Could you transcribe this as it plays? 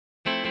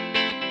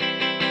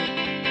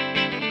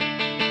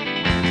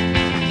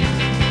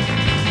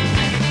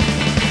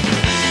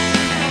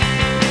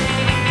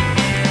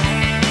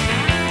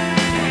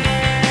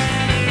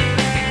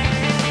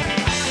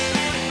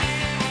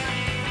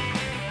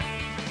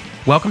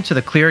Welcome to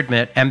the Clear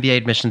Admit MBA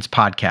Admissions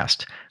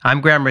Podcast.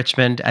 I'm Graham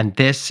Richmond, and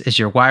this is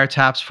your Wire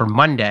Taps for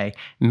Monday,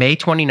 May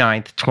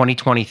 29th,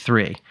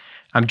 2023.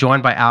 I'm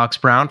joined by Alex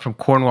Brown from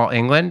Cornwall,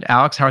 England.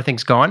 Alex, how are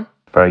things going?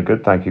 Very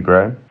good. Thank you,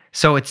 Graham.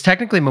 So it's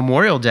technically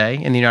Memorial Day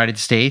in the United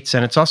States,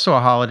 and it's also a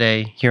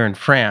holiday here in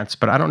France,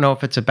 but I don't know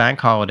if it's a bank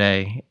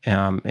holiday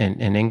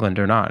in England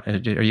or not.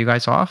 Are you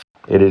guys off?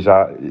 It is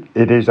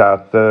our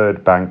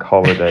third bank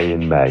holiday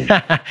in May.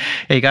 Yeah,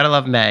 you got to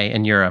love May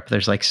in Europe.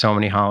 There's like so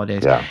many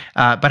holidays. Yeah.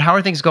 But how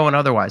are things going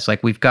otherwise? Like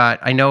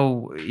I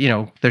know,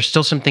 there's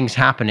still some things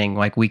happening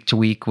like week to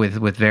week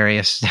with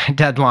various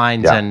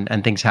deadlines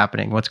and things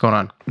happening. What's going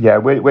on? Yeah,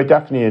 we're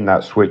definitely in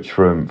that switch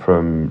from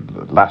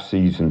last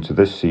season to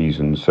this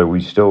season. So we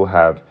still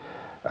have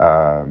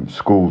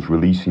schools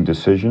releasing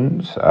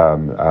decisions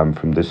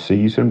from this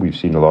season. We've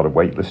seen a lot of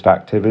waitlist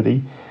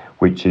activity,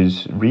 which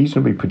is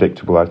reasonably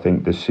predictable, I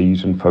think, this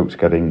season, folks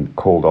getting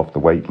called off the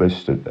wait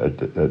list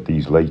at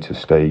these later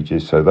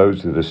stages. So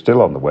those that are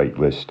still on the wait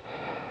list,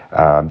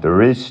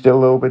 there is still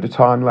a little bit of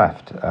time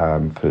left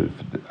to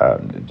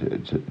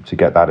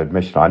get that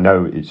admission. I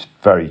know it's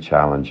very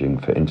challenging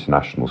for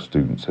international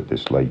students at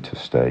this later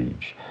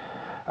stage.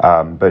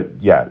 But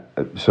yeah,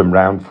 some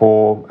round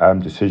 4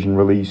 decision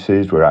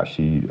releases. We're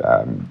actually,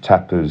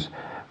 TEPA's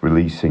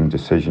releasing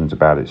decisions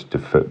about its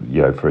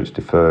for its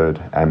deferred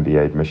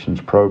MBA admissions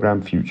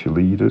program, Future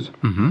Leaders,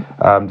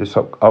 this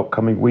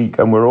upcoming week.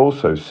 And we're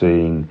also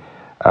seeing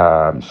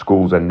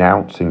schools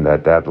announcing their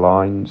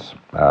deadlines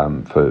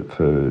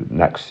for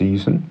next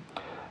season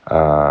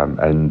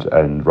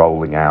and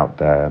rolling out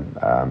their,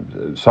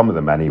 some of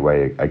them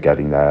anyway, are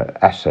getting their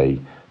essay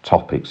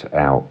topics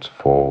out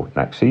for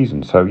next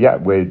season. So yeah,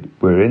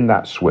 we're in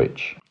that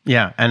switch.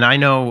 Yeah, and I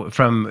know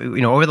from,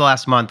 over the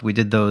last month, we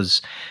did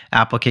those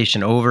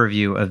application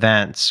overview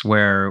events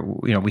where,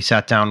 we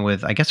sat down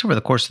with, I guess over the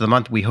course of the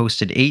month, we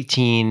hosted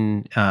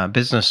 18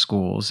 business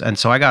schools. And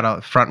so I got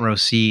a front row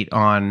seat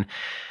on,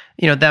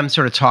 them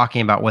sort of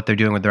talking about what they're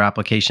doing with their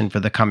application for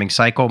the coming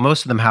cycle.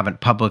 Most of them haven't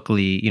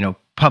publicly,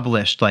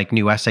 published like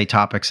new essay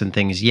topics and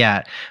things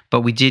yet, but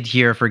we did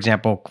hear, for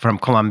example, from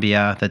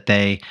Columbia that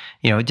they,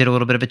 did a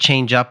little bit of a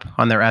change up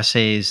on their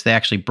essays. They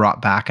actually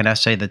brought back an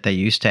essay that they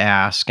used to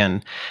ask,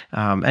 and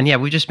yeah,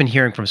 we've just been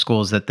hearing from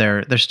schools that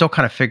they're still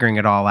kind of figuring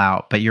it all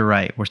out. But you're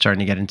right, we're starting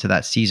to get into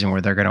that season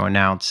where they're going to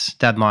announce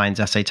deadlines,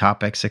 essay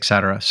topics,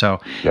 etc.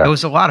 So It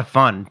was a lot of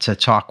fun to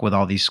talk with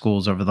all these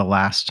schools over the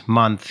last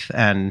month,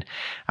 and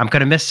I'm going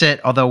to miss it.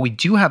 Although we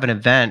do have an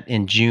event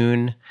in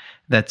June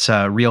that's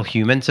a Real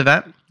Humans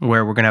event,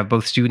 where we're going to have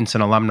both students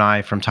and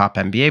alumni from top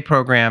MBA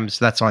programs.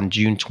 That's on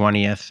June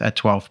 20th at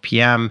 12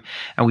 p.m.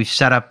 And we've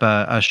set up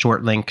a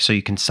short link so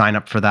you can sign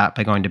up for that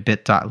by going to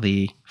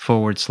bit.ly/Real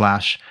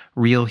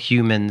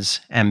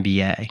Humans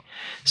MBA.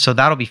 So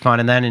that'll be fun.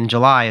 And then in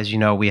July, as you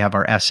know, we have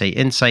our Essay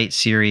Insight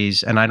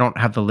series. And I don't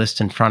have the list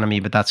in front of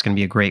me, but that's going to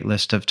be a great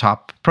list of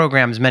top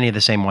programs, many of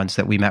the same ones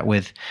that we met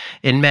with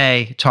in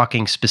May,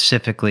 talking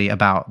specifically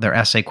about their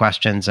essay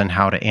questions and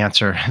how to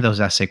answer those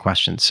essay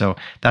questions. So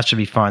that should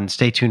be fun.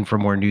 Stay tuned for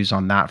more news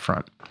on that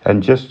front.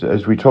 And just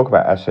as we talk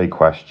about essay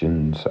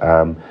questions,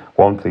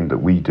 one thing that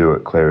we do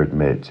at Clear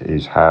Admit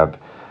is have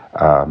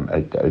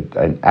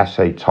an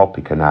essay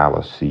topic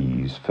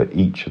analyses for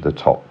each of the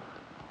top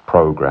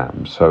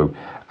programs. So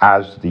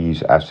as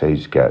these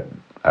essays get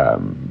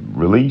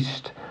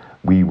released,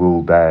 we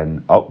will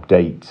then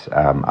update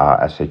our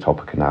essay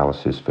topic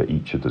analysis for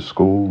each of the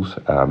schools.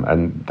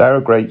 And they're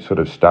a great sort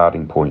of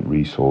starting point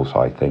resource,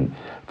 I think,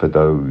 for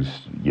those,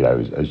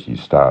 as you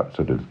start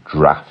sort of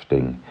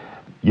drafting,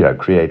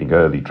 creating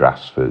early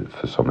drafts for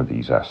some of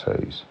these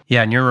essays.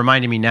 Yeah, and you're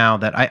reminding me now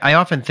that I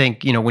often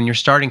think, when you're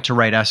starting to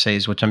write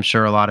essays, which I'm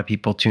sure a lot of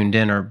people tuned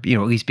in or, at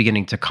least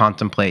beginning to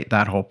contemplate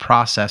that whole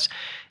process,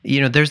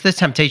 there's this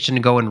temptation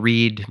to go and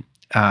read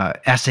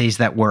essays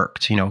that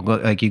worked,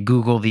 like you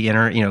Google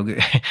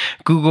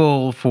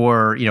Google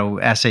for,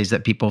 essays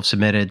that people have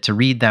submitted to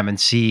read them and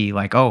see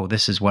like, oh,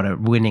 this is what a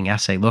winning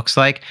essay looks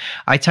like.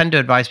 I tend to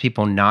advise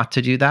people not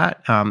to do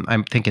that.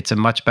 I think it's a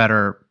much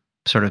better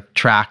sort of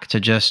track to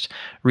just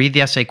read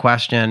the essay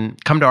question,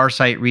 come to our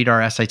site, read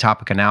our essay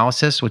topic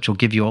analysis, which will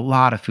give you a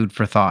lot of food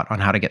for thought on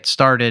how to get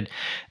started.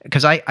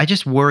 Because I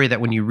just worry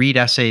that when you read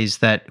essays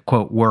that,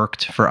 quote,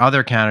 worked for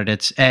other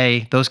candidates,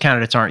 A, those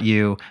candidates aren't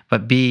you,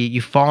 but B,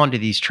 you fall into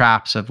these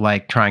traps of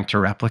like trying to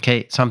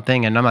replicate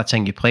something. And I'm not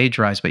saying you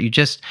plagiarize, but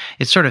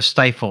it sort of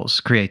stifles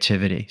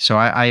creativity. So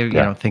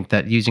I think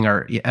that using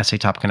our essay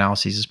topic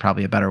analyses is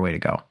probably a better way to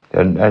go.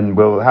 And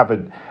we'll have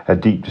a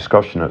deep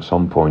discussion at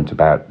some point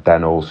about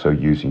then also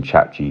using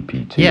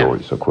ChatGPT or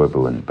its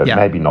equivalent, but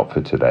maybe not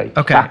for today.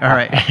 Okay, all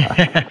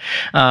right.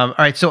 All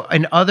right, so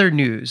in other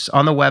news,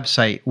 on the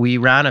website, we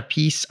ran a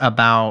piece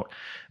about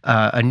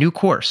a new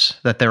course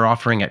that they're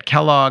offering at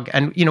Kellogg.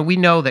 And, we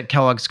know that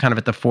Kellogg's kind of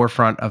at the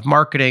forefront of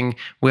marketing.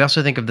 We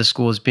also think of the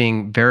school as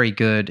being very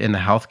good in the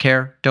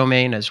healthcare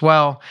domain as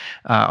well,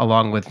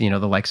 along with,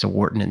 the likes of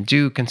Wharton and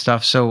Duke and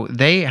stuff. So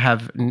they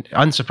have,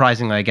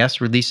 unsurprisingly, I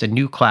guess, released a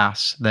new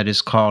class that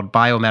is called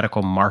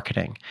Biomedical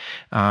Marketing.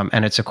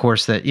 And it's a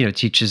course that,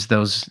 teaches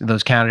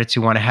those candidates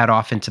who want to head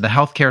off into the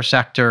healthcare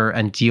sector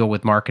and deal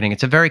with marketing.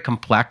 It's a very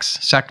complex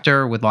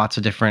sector with lots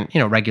of different,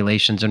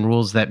 regulations and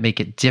rules that make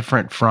it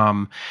different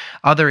from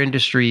other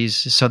industries.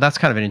 So that's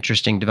kind of an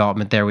interesting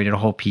development there. We did a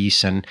whole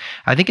piece, and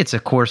I think it's a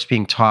course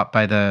being taught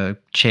by the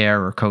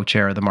chair or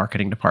co-chair of the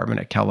marketing department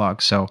at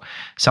Kellogg. So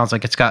sounds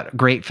like it's got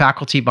great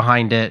faculty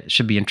behind it.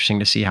 Should be interesting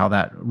to see how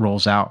that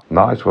rolls out.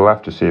 Nice. We'll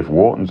have to see if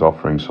Wharton's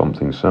offering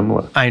something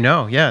similar. I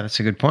know. Yeah, that's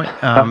a good point.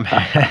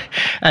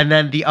 And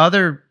then the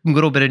other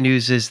little bit of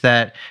news is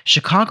that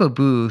Chicago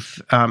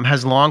Booth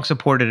has long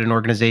supported an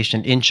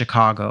organization in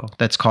Chicago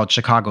that's called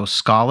Chicago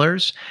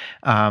Scholars,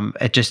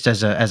 just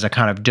as a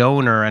kind of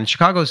donor. And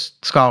Chicago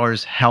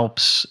Scholars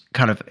helps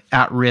kind of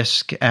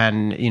at-risk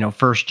and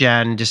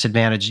first-gen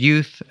disadvantaged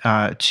youth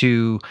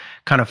to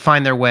kind of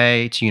find their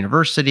way to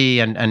university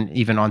and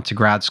even onto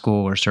grad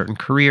school or certain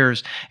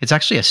careers. It's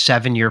actually a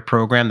 7-year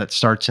program that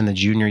starts in the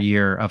junior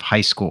year of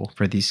high school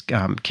for these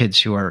kids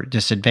who are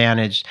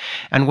disadvantaged.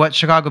 And what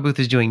Chicago Booth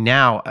is doing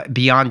now,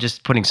 beyond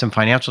just putting some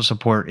financial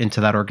support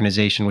into that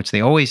organization, which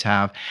they always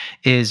have,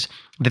 is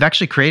they've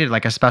actually created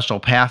like a special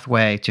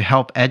pathway to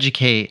help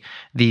educate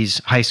these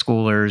high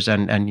schoolers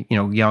and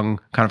young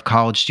kind of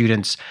college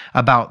students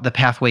about the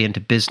pathway into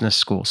business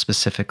school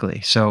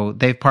specifically. So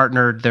they've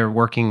partnered, they're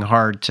working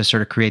hard to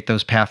sort of create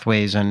those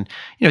pathways and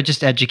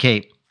just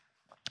educate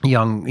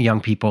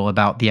young people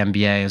about the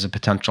MBA as a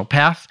potential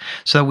path.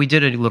 So we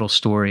did a little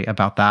story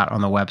about that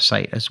on the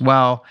website as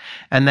well.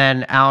 And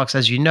then, Alex,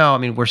 as you know,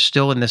 we're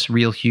still in this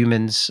Real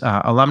Humans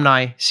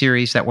alumni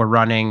series that we're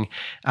running.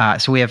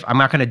 So I'm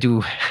not going to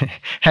do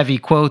heavy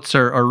quotes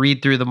or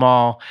read through them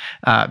all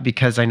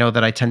because I know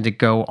that I tend to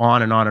go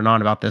on and on and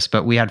on about this,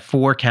 but we had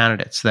 4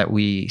 candidates that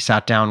we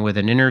sat down with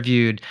and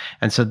interviewed.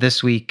 And so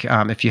this week,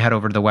 if you head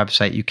over to the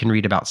website, you can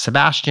read about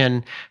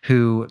Sebastian,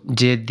 who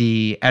did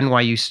the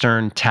NYU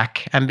Stern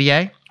Tech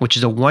MBA, which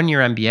is a 1-year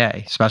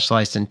MBA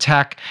specialized in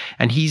tech.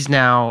 And he's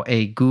now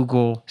a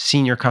Google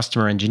senior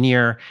customer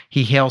engineer.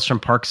 He hails from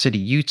Park City,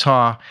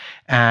 Utah.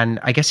 And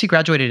I guess he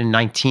graduated in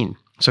 19.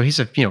 So he's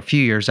a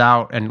few years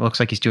out and it looks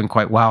like he's doing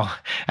quite well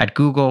at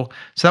Google.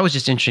 So that was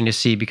just interesting to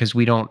see because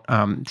we don't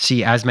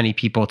see as many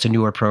people. It's a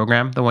newer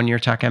program, the 1-year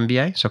tech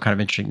MBA. So kind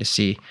of interesting to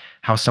see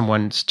how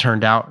someone's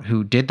turned out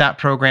who did that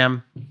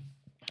program.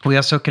 We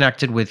also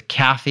connected with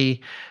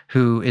Kathy,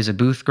 who is a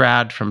Booth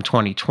grad from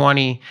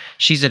 2020.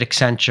 She's at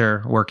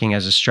Accenture working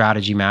as a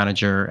strategy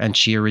manager, and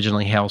she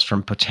originally hails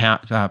from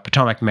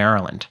Potomac,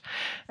 Maryland.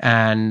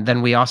 And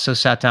then we also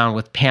sat down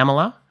with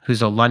Pamela,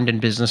 who's a London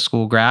Business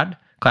School grad,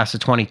 class of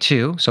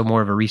 22, so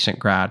more of a recent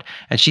grad.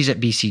 And she's at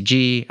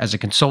BCG as a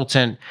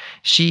consultant.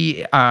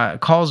 She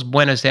calls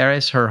Buenos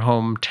Aires her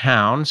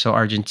hometown, so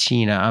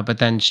Argentina, but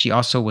then she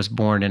also was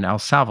born in El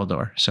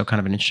Salvador. So kind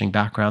of an interesting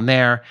background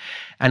there.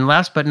 And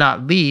last but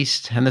not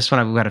least, and this one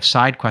I've got a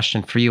side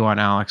question for you on,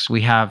 Alex,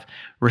 we have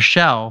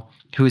Rochelle,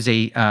 who is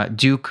a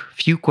Duke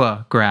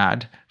Fuqua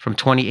grad from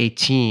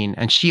 2018.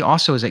 And she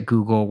also is at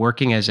Google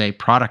working as a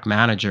product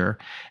manager.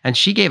 And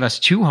she gave us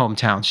 2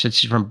 hometowns.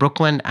 She's from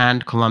Brooklyn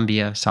and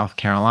Columbia, South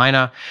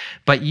Carolina.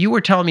 But you were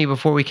telling me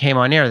before we came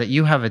on air that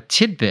you have a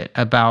tidbit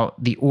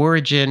about the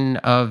origin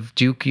of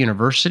Duke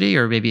University,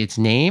 or maybe its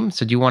name.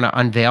 So do you want to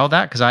unveil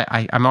that? Because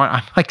I'm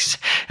like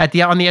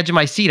on the edge of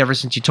my seat ever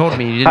since you told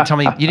me. You didn't tell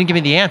me. You didn't give me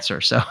the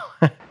answer. So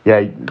yeah,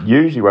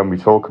 usually when we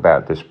talk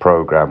about this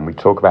program, we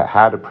talk about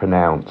how to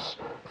pronounce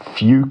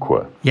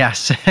Fuqua.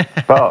 Yes.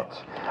 But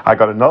I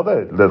got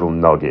another little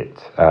nugget.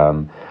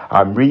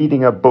 I'm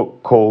reading a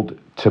book called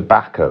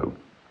Tobacco.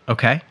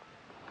 Okay.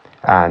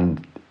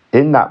 And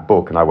in that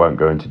book, and I won't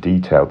go into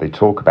detail, they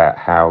talk about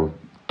how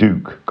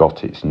Duke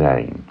got its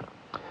name.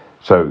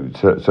 So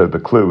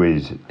the clue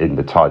is in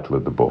the title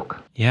of the book.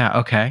 Yeah,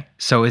 okay.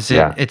 So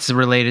it's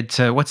related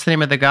to, what's the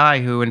name of the guy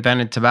who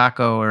invented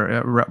tobacco,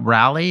 or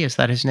Raleigh? Is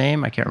that his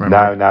name? I can't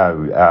remember.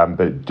 No.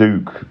 But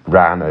Duke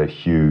ran a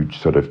huge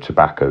sort of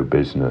tobacco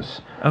business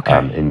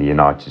in the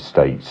United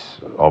States,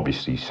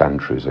 obviously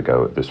centuries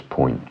ago at this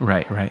point.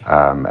 Right.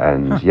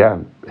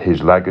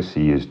 His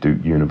legacy is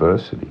Duke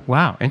University.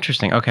 Wow,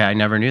 interesting. Okay, I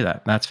never knew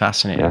that. That's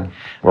fascinating. Yeah.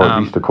 Well,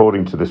 at least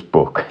according to this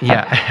book.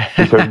 Yeah.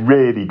 It's a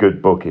really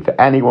good book. If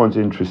anyone's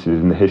interested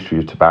in the history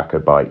of tobacco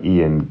by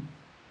Ian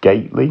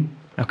Gately.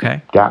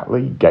 Okay.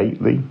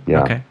 Gately.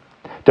 Yeah. Okay.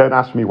 Don't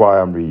ask me why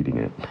I'm reading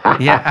it. I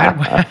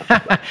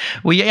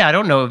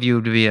don't know if you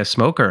would be a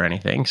smoker or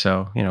anything,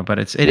 so but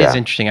it is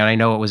interesting, and I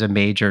know it was a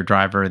major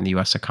driver in the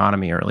U.S.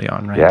 economy early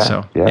on, right?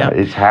 Yeah.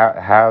 It's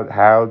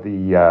how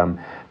the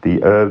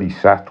early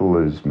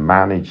settlers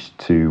managed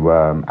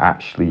to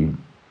actually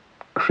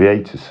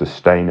create a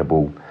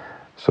sustainable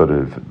sort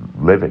of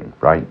living,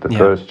 right? The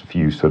first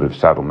few sort of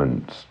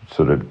settlements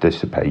sort of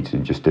dissipated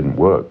and just didn't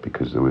work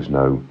because there was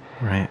no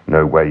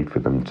way for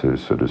them to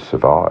sort of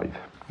survive.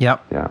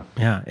 Yep.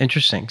 Yeah.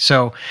 Interesting.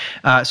 So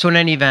in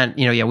any event,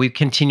 we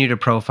continue to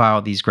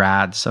profile these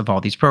grads of all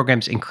these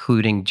programs,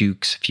 including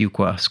Duke's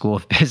Fuqua School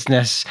of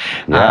Business.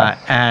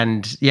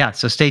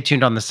 So stay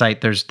tuned on the site.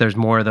 There's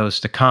more of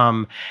those to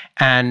come.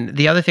 And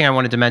the other thing I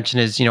wanted to mention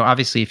is,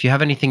 obviously, if you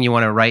have anything you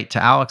want to write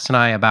to Alex and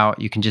I about,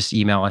 you can just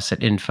email us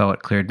at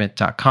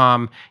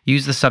info@clearadmit.com.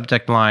 Use the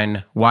subject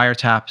line Wire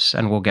Taps,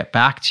 and we'll get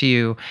back to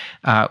you.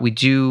 We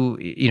do,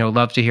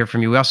 love to hear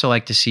from you. We also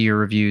like to see your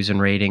reviews and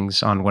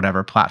ratings on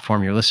whatever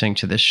platform you're listening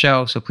to this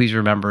show. So please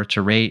remember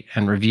to rate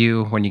and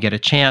review when you get a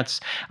chance.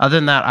 Other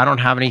than that, I don't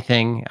have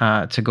anything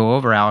to go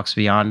over, Alex,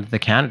 beyond the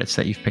candidates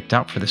that you've picked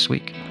out for this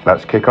week.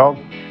 Let's kick on.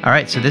 All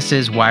right. So this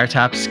is Wire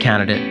Taps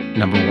candidate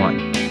number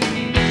 1.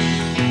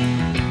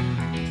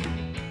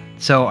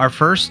 So our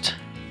first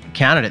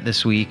candidate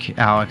this week,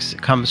 Alex,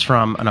 comes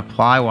from an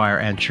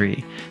ApplyWire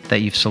entry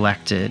that you've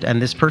selected.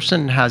 And this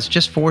person has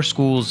just 4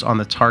 schools on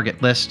the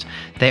target list.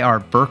 They are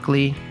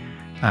Berkeley,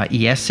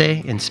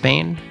 IESE in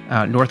Spain,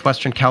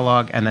 Northwestern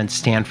Kellogg, and then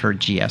Stanford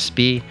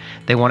GSB.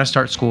 They want to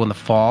start school in the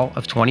fall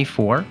of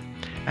 24.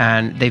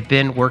 And they've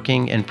been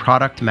working in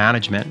product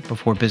management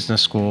before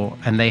business school.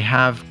 And they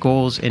have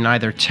goals in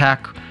either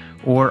tech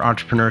or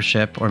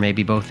entrepreneurship, or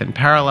maybe both in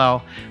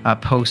parallel,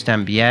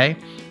 post-MBA.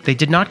 They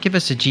did not give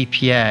us a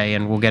GPA,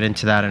 and we'll get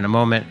into that in a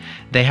moment.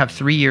 They have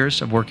 3 years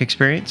of work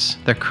experience.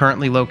 They're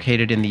currently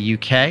located in the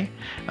UK,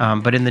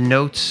 but in the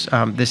notes,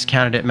 this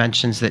candidate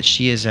mentions that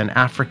she is an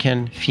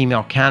African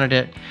female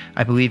candidate,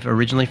 I believe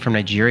originally from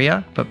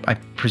Nigeria, but I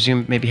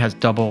presume maybe has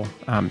double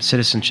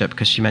citizenship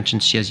because she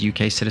mentions she has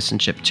UK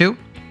citizenship too.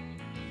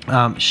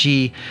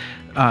 She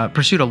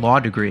pursued a law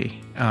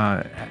degree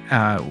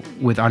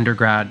with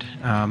undergrad.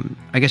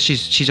 I guess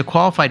she's a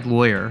qualified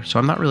lawyer, so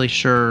I'm not really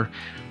sure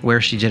where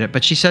she did it,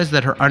 but she says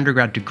that her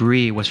undergrad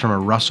degree was from a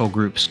Russell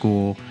Group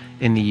school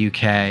in the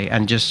UK.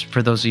 And just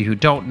for those of you who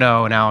don't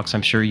know, and Alex,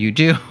 I'm sure you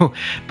do,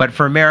 but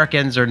for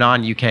Americans or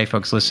non-UK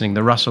folks listening,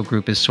 the Russell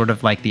Group is sort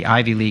of like the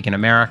Ivy League in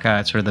America.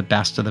 It's sort of the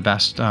best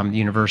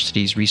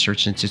universities,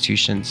 research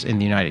institutions in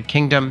the United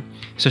Kingdom.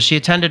 So she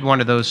attended one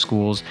of those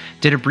schools,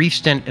 did a brief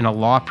stint in a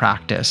law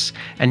practice,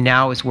 and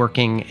now is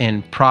working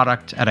in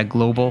product at a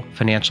global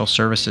financial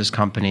services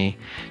company.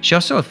 She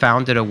also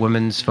founded a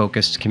women's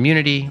focused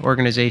community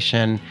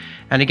organization.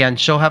 And again,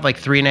 she'll have like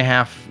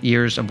 3.5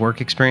 years of work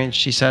experience,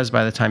 she says,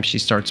 by the time she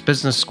starts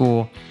business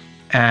school.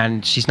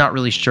 And she's not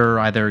really sure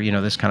either,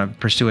 this kind of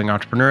pursuing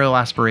entrepreneurial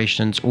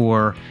aspirations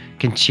or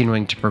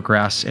continuing to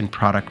progress in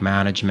product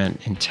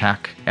management in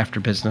tech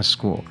after business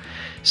school.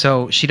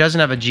 So she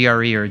doesn't have a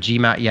GRE or a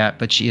GMAT yet,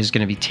 but she is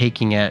going to be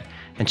taking it.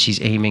 And she's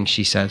aiming,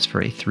 she says,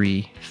 for a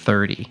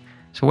 330.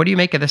 So what do you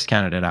make of this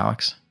candidate,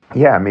 Alex?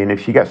 Yeah, I mean,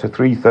 if she gets a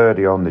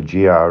 330 on the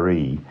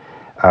GRE,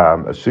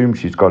 assume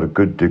she's got a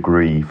good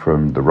degree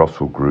from the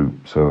Russell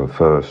Group, so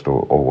first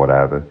or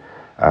whatever,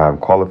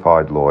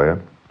 qualified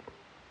lawyer,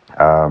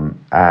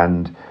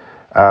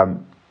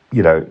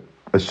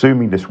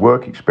 assuming this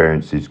work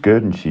experience is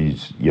good and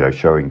she's,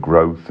 showing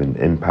growth and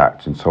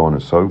impact and so on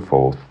and so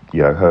forth,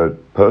 her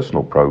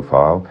personal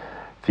profile,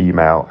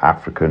 female,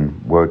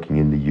 African, working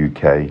in the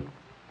UK,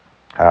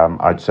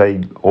 I'd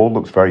say all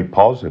looks very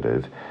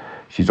positive.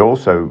 She's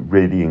also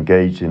really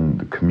engaged in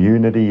the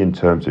community in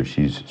terms of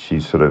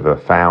she's sort of a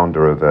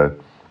founder of a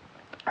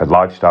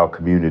lifestyle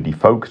community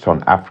focused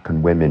on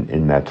African women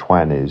in their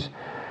 20s.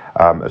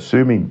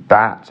 Assuming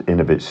that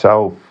in of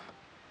itself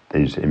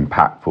is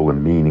impactful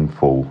and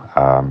meaningful,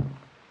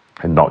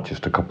 and not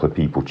just a couple of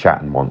people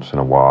chatting once in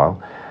a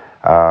while,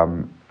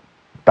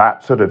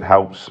 that sort of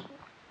helps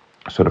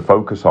sort of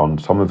focus on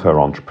some of her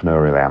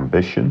entrepreneurial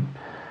ambition.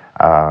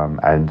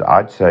 And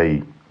I'd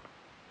say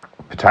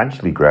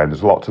potentially, Graham,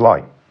 there's a lot to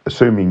like.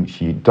 Assuming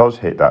she does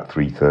hit that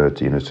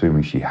 330 and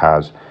assuming she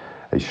has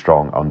a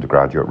strong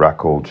undergraduate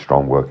record,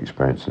 strong work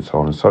experience, and so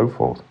on and so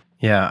forth.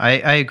 Yeah,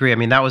 I agree. I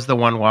mean, that was the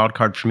one wild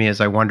card for me, is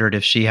I wondered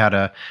if she had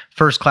a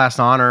first-class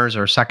honors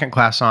or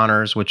second-class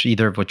honors,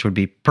 either of which would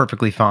be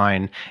perfectly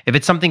fine. If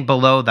it's something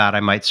below that,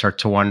 I might start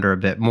to wonder a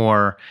bit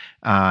more.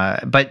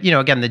 But,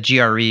 again, the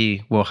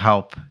GRE will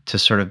help to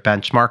sort of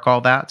benchmark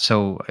all that.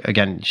 So,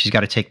 again, she's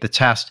got to take the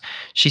test.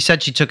 She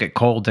said she took it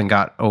cold and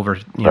got over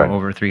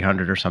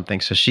 300 or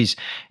something. So she's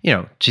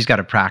got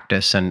to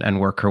practice and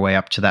work her way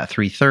up to that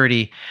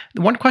 330.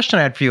 The one question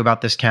I had for you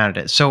about this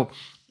candidate. So,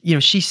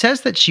 she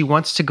says that she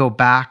wants to go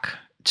back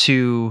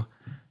to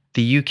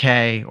the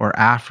UK or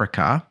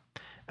Africa.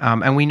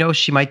 And we know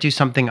she might do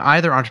something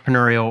either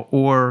entrepreneurial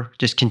or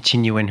just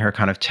continue in her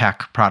kind of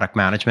tech product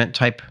management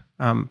type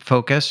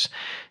focus.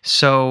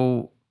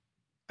 So,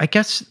 I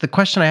guess the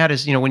question I had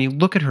is, when you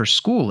look at her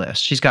school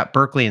list, she's got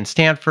Berkeley and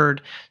Stanford.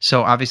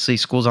 So obviously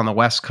schools on the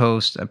West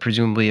Coast,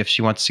 presumably if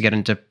she wants to get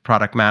into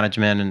product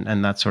management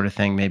and that sort of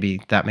thing, maybe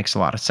that makes a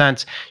lot of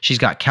sense. She's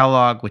got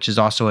Kellogg, which is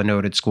also a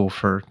noted school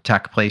for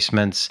tech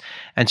placements.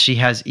 And she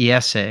has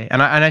ESA.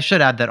 And I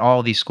should add that all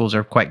of these schools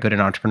are quite good in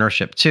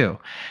entrepreneurship too.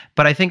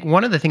 But I think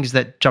one of the things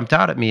that jumped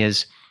out at me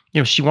is,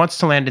 she wants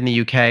to land in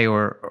the UK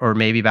or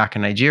maybe back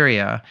in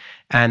Nigeria.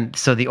 And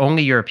so the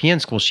only European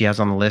school she has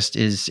on the list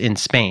is in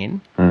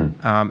Spain.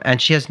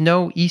 And she has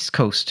no East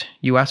Coast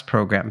US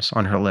programs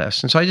on her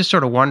list. And so I just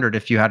sort of wondered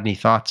if you had any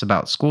thoughts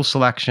about school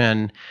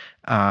selection.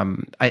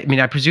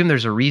 I presume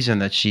there's a reason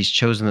that she's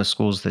chosen the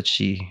schools that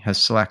she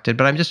has selected,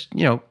 but I'm just,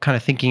 kind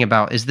of thinking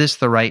about, is this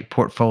the right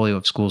portfolio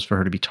of schools for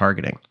her to be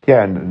targeting?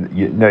 Yeah, and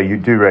you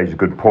do raise a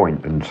good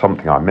point, and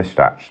something I missed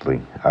actually.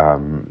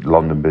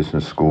 London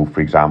Business School,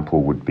 for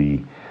example, would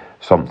be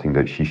something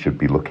that she should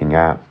be looking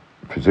at.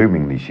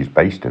 Presumably she's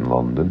based in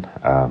London.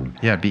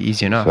 It'd be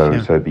easy enough. So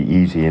it'd be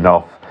easy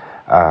enough,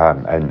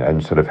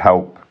 and sort of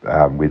help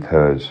with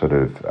her sort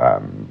of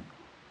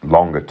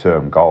longer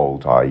term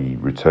goals, i.e.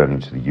 returning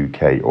to the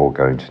UK or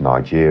going to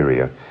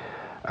Nigeria.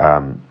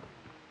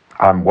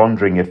 I'm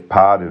wondering if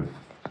part of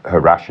her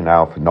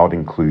rationale for not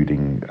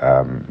including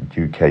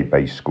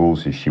UK-based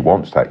schools is she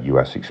wants that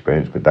US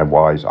experience, but then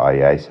why is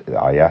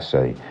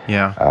ISA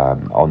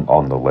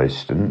on the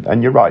list?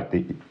 And you're right,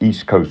 the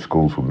East Coast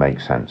schools would make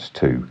sense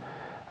too.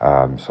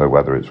 So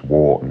whether it's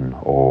Wharton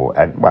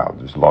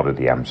there's a lot of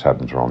the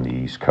M7s are on the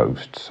East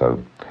Coast.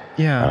 So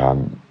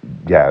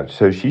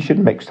so she should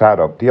mix that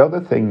up. The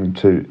other thing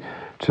to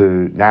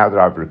now that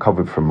I've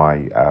recovered from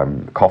my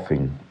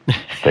coughing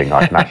thing,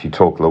 I can actually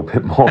talk a little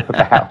bit more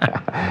about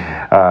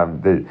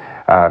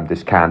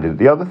this candidate.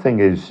 The other thing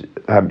is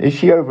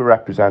she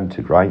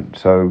overrepresented, right?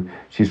 So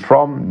she's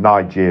from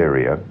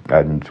Nigeria,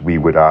 and we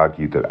would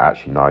argue that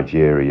actually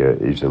Nigeria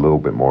is a little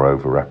bit more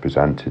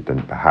overrepresented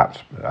than perhaps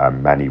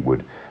many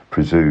would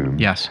presume.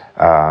 Yes.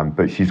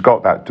 But she's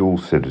got that dual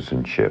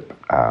citizenship.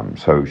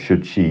 So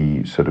should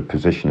she sort of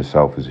position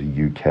herself as a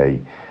UK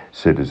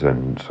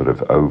citizen sort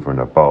of over and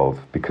above,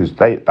 because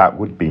that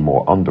would be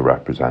more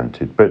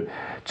underrepresented. But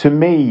to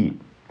me,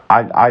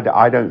 I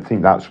don't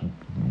think that's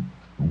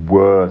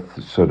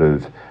worth sort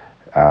of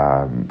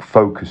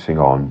focusing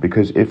on,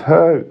 because if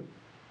her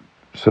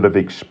sort of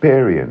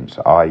experience,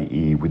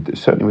 i.e.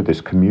 certainly with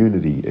this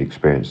community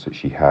experience that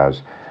she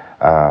has,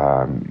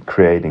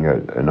 creating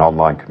an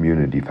online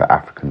community for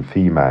African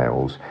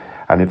females,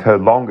 and if her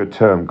longer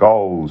term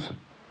goals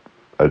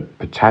are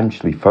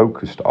potentially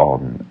focused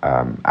on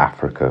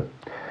Africa,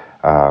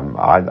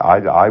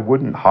 I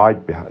wouldn't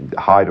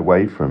hide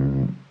away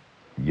from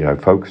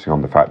focusing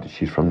on the fact that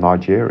she's from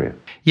Nigeria.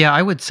 Yeah,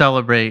 I would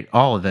celebrate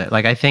all of it.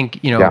 Like, I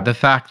think, the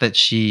fact that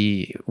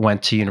she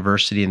went to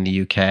university in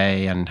the UK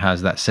and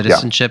has that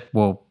citizenship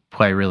will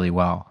play really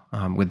well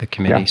with the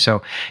committee.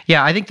 So,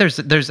 I think there's,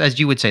 as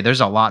you would say,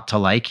 there's a lot to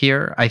like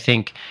here. I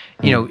think,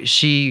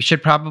 she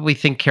should probably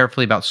think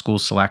carefully about school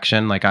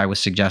selection, like I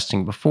was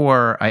suggesting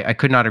before. I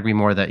could not agree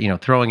more that,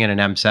 throwing in an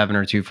M7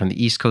 or two from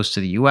the East Coast to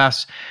the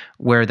US,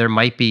 where there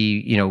might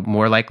be,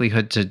 more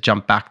likelihood to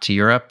jump back to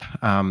Europe,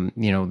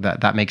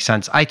 that makes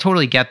sense. I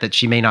totally get that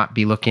she may not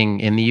be looking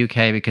in the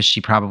UK because she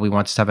probably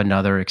wants to have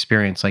another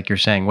experience, like you're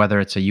saying,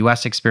 whether it's a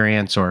US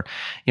experience or,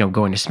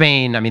 going to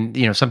Spain. I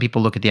mean, some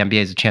people look at the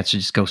MBA as a chance to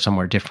just go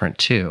somewhere different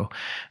too.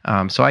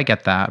 So I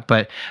get that.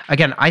 But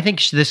again, I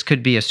think this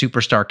could be a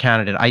superstar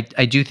candidate.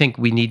 I do think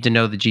we need to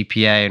know the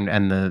GPA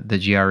and the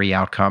GRE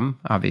outcome,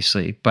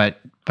 obviously. But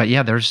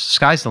yeah, there's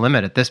sky's the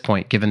limit at this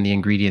point, given the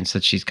ingredients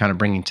that she's kind of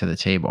bringing to the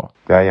table.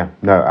 Yeah.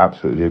 No,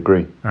 absolutely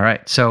agree. All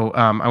right. So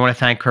I want to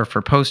thank her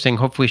for posting.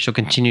 Hopefully she'll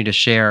continue to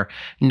share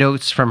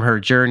notes from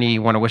her journey.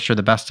 Want to wish her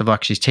the best of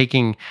luck. She's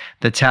taking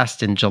the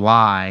test in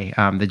July,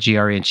 the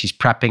GRE, and she's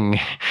prepping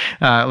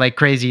like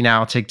crazy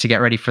now to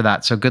get ready for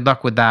that. So good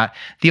luck with that.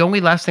 The only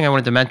last thing I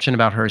wanted to mention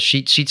about her,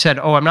 she said,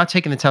 I'm not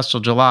taking the test till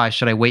July.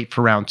 Should I wait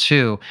for round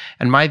 2?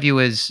 And my view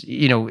is,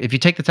 if you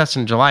take the test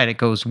in July and it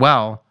goes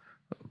well,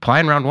 apply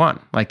in round 1.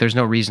 Like, there's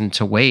no reason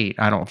to wait,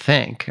 I don't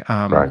think.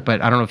 Right.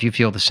 But I don't know if you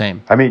feel the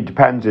same. I mean, it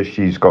depends if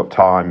she's got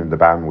time and the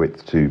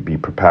bandwidth to be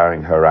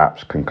preparing her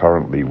apps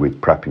concurrently with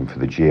prepping for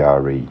the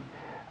GRE.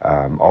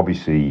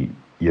 Obviously,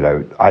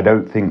 I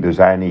don't think there's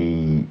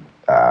any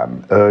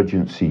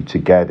urgency to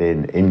get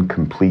in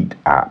incomplete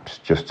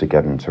apps just to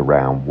get into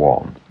round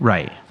 1.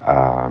 Right.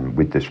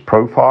 With this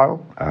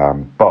profile.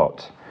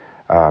 But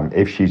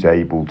if she's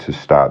able to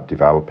start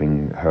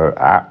developing her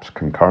apps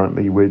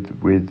concurrently with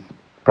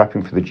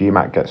prepping for the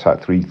GMAT, gets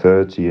that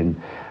 330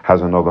 and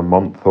has another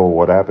month or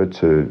whatever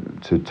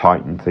to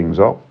tighten things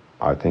up,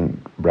 I think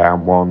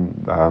round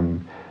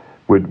 1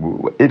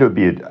 it'll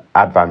be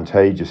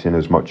advantageous in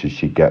as much as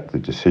she get the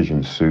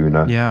decision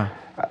sooner. Yeah.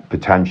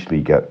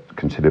 Potentially get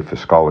considered for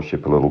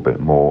scholarship a little bit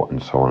more,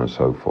 and so on and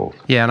so forth.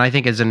 Yeah, and I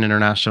think as an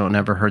international, it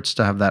never hurts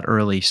to have that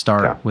early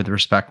start with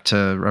respect to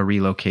a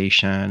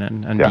relocation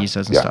and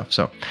visas and stuff.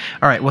 So,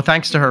 all right, well,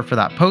 thanks to her for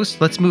that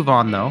post. Let's move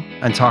on, though,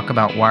 and talk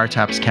about Wire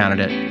Taps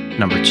candidate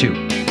number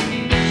 2.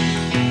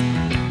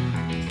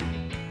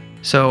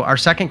 So our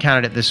second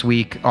candidate this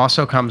week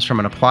also comes from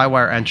an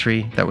ApplyWire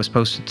entry that was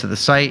posted to the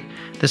site.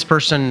 This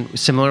person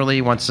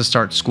similarly wants to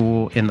start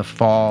school in the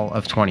fall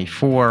of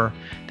 24.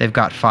 They've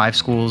got 5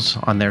 schools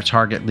on their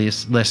target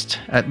list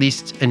at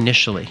least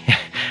initially.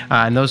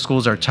 And those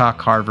schools are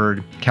Tuck,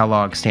 Harvard,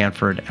 Kellogg,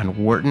 Stanford, and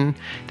Wharton.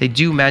 They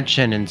do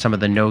mention in some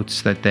of the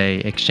notes that they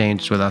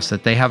exchanged with us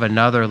that they have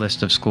another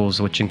list of schools,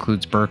 which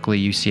includes Berkeley,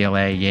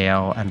 UCLA,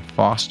 Yale, and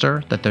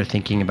Foster, that they're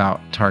thinking about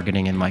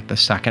targeting in like the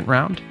second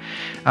round.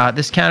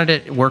 This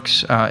candidate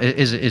works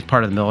is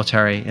part of the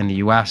military in the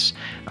U.S.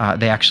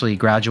 They actually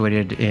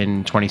graduated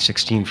in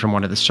 2016 from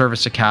one of the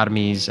service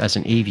academies as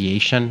an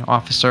aviation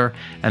officer,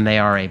 and they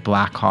are a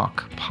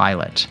Blackhawk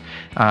pilot.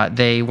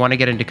 They want to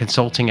get into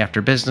consulting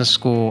after business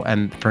school,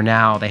 and for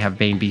now, they have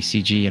Bain,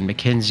 BCG, and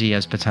McKinsey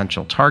as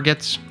potential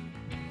targets.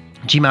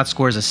 GMAT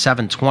score is a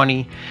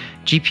 720.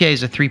 GPA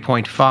is a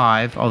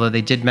 3.5, although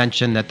they did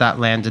mention that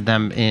landed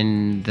them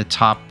in the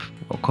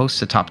close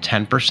to top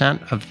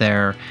 10% of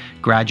their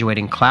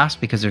graduating class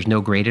because there's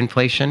no grade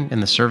inflation in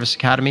the service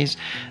academies.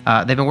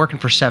 They've been working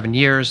for 7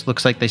 years.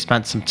 Looks like they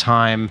spent some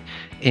time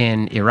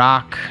in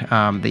Iraq.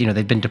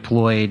 They've been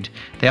deployed.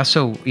 They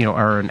also,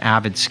 are an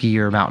avid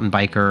skier, mountain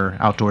biker,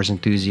 outdoors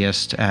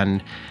enthusiast,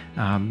 and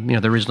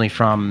they're originally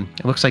from.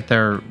 It looks like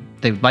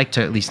they'd like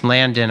to at least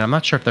land in. I'm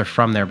not sure if they're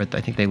from there, but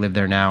I think they live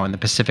there now in the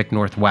Pacific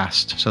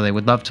Northwest. So they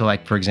would love to,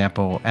 for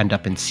example, end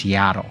up in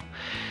Seattle.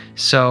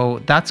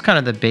 So that's kind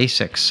of the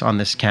basics on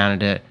this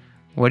candidate.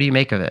 What do you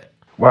make of it?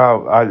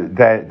 Well,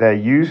 their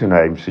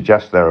username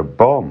suggests they're a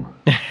bum.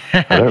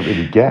 I don't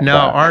really get No,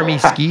 that. Army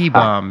ski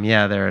bum.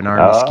 Yeah, they're an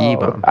Army ski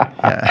bum.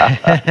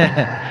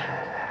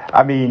 Yeah.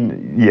 I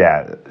mean,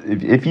 yeah,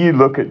 if you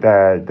look at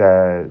their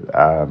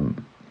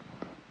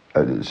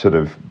sort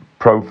of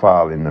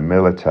profile in the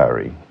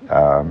military,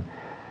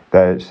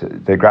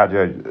 they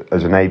graduated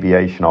as an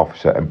aviation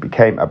officer and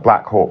became a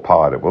Blackhawk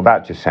pilot. Well,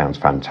 that just sounds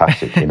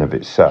fantastic in of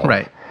itself.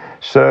 Right.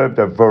 Served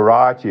a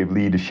variety of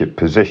leadership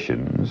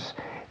positions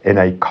in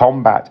a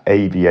combat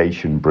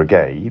aviation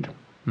brigade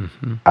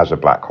as a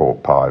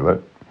Blackhawk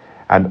pilot,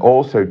 and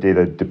also did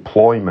a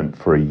deployment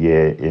for a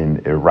year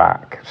in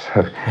Iraq.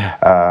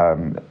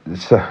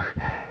 So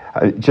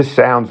it just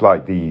sounds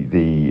like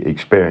the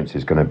experience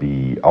is going to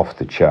be off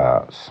the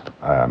charts,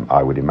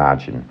 I would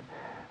imagine.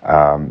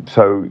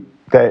 So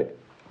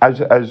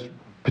as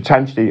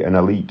potentially an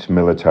elite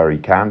military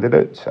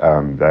candidate,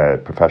 their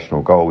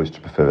professional goal is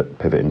to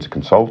pivot into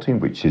consulting,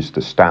 which is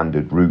the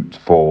standard route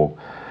for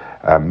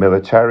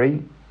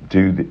military.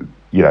 Do the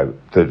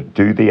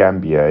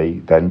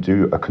MBA, then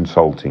do a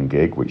consulting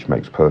gig, which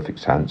makes perfect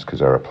sense because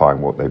they're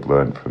applying what they've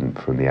learned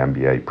from the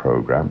MBA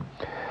program,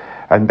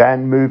 and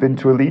then move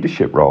into a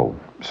leadership role.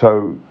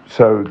 So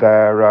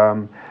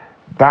their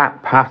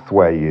that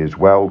pathway is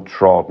well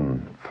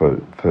trodden for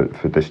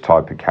this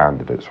type of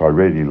candidate. So I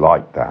really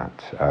like that.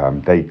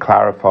 They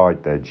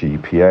clarified their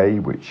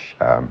GPA, which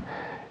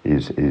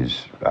is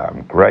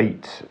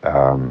great,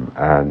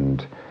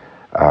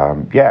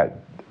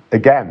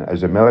 again,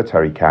 as a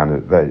military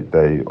candidate,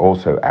 they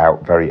also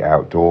very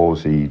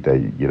outdoorsy.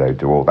 They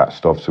do all that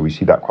stuff. So we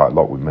see that quite a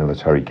lot with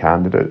military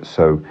candidates.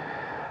 So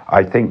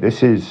I think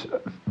this is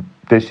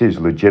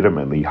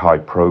legitimately high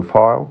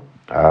profile,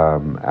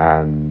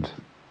 and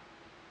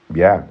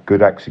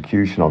good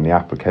execution on the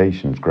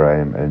applications,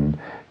 Graham, and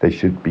they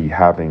should be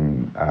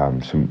having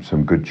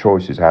some good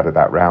choices out of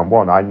that round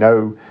one. I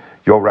know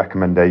your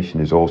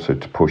recommendation is also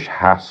to push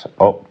Haas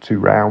up to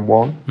round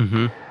one,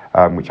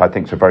 which I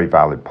think is a very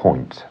valid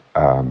point.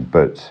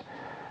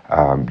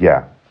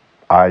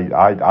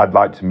 I'd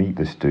like to meet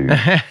this dude.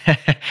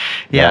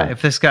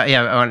 If this guy,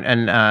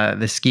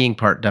 and the skiing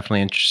part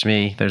definitely interests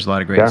me. There's a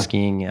lot of great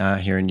skiing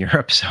here in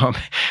Europe, so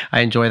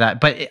I enjoy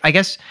that. But I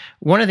guess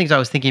one of the things I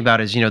was thinking about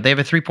is, they have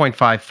a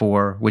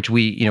 3.54, which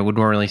we, would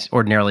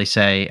ordinarily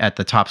say at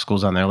the top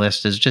schools on their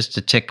list is just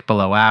a tick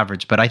below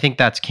average. But I think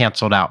that's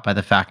canceled out by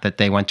the fact that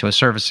they went to a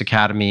service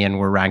academy and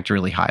were ranked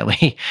really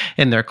highly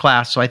in their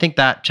class. So I think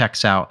that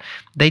checks out.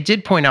 They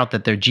did point out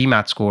that their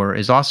GMAT score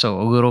is also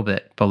a little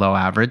bit below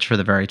average for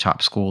the very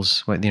top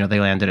schools. They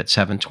landed at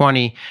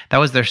 720. That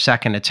was their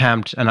second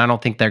attempt, and I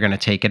don't think they're going to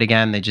take it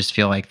again. They just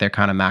feel like they're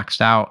kind of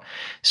maxed out.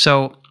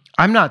 So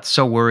I'm not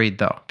so worried,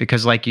 though,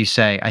 because like you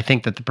say, I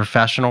think that the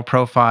professional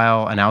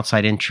profile and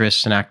outside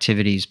interests and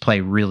activities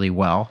play really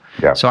well.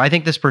 Yeah. So I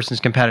think this person's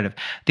competitive.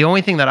 The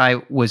only thing that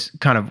I was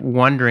kind of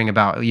wondering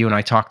about, you and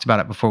I talked about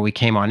it before we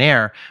came on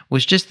air,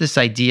 was just this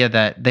idea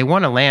that they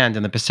want to land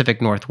in the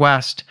Pacific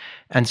Northwest.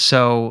 And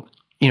so,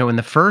 in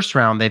the first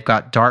round, they've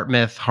got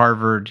Dartmouth,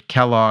 Harvard,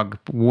 Kellogg,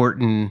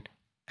 Wharton,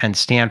 and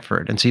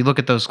Stanford. And so you look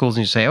at those schools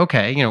and you say,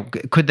 okay,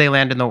 could they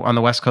land on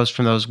the West Coast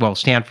from those? Well,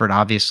 Stanford,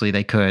 obviously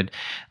they could.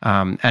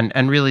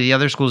 And really the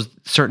other schools,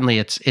 certainly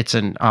it's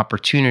an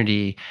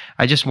opportunity.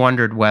 I just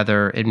wondered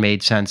whether it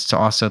made sense to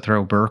also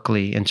throw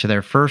Berkeley into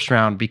their first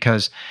round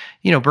because,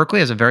 Berkeley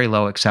has a very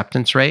low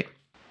acceptance rate.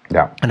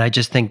 Yeah. And I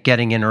just think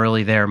getting in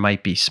early there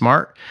might be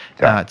smart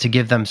to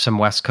give them some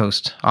West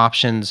Coast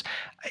options.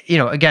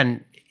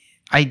 Again,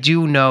 I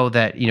do know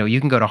that, you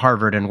can go to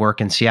Harvard and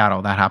work in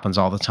Seattle. That happens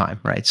all the time,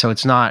 right? So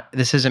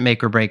this isn't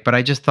make or break, but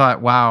I just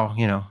thought, wow,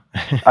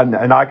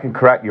 And I can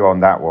correct you on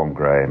that one,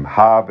 Graham.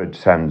 Harvard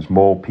sends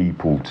more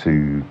people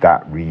to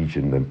that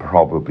region than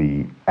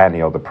probably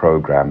any other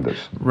program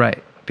that's...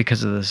 Right,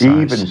 because of the size.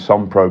 Even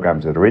some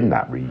programs that are in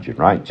that region,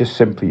 right? Just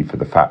simply for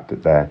the fact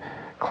that their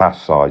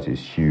class size is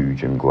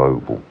huge and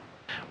global.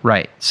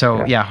 Right.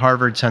 So,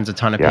 Harvard sends a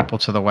ton of people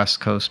to the West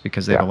Coast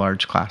because they have a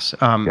large class.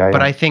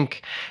 But I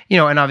think,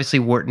 and obviously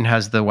Wharton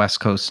has the West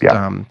Coast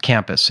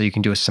campus, so you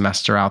can do a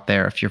semester out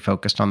there if you're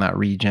focused on that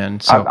region.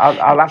 So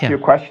I'll ask you a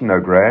question, though,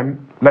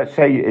 Graham. Let's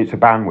say it's a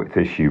bandwidth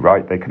issue,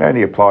 right? They can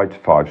only apply to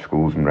 5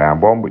 schools in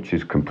round 1, which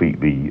is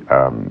completely,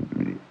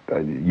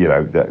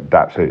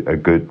 that's a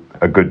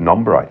good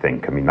number, I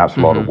think. I mean, that's a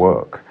lot of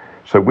work.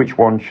 So which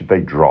one should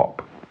they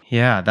drop?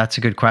 Yeah, that's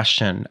a good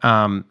question.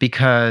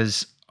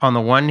 Because on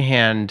the one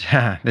hand,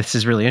 this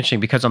is really interesting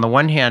because on the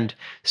one hand,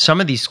 some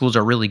of these schools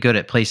are really good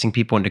at placing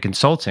people into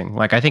consulting.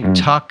 Like I think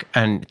Tuck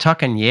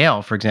and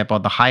Yale, for example,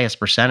 had the highest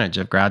percentage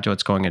of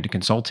graduates going into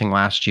consulting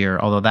last year,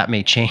 although that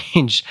may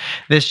change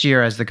this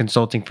year as the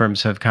consulting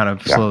firms have kind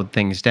of slowed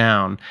things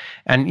down.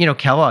 And,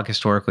 Kellogg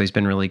historically has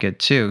been really good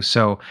too.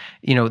 So,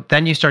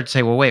 then you start to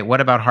say, well, wait,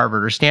 what about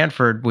Harvard or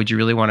Stanford? Would you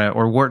really want to,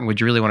 or Wharton, would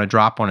you really want to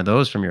drop one of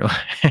those from your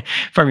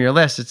from your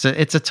list?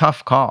 It's a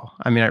tough call.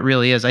 I mean, it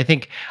really is. I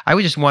think I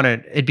would just want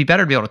to, it'd be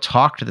better to be able to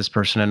talk to this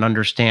person and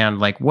understand,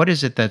 like, what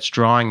is it that's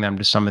drawing them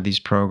to some of these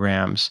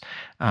programs?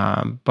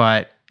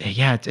 But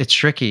yeah, it's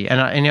tricky. And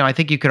I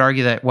think you could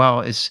argue that,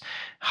 well,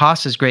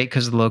 Haas is great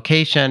because of the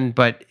location,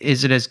 but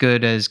is it as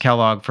good as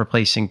Kellogg for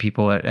placing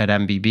people at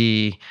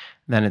MBB?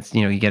 Then it's,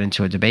 you get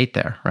into a debate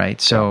there,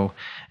 right? So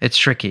it's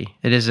tricky.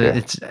 It is.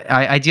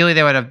 Ideally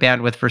they would have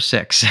bandwidth for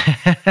 6,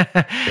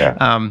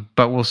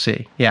 but we'll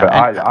see.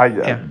 Yeah.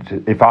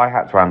 But if I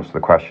had to answer the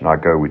question,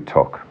 I'd go with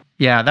Tuck.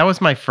 Yeah, that was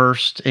my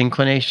first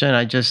inclination.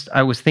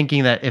 I was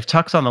thinking that if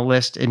Tuck's on the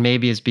list, it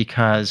maybe is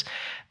because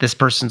this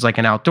person's like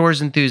an outdoors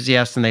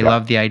enthusiast and they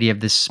love the idea of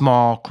this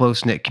small,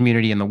 close-knit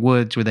community in the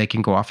woods where they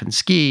can go off and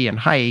ski and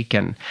hike.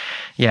 And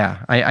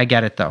I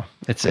get it though.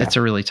 It's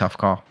a really tough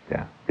call.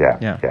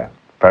 Yeah.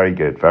 Very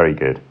good, very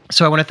good.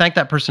 So I want to thank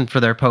that person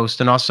for their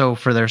post and also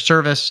for their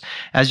service.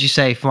 As you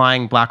say,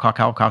 flying Blackhawk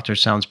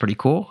helicopters sounds pretty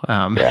cool.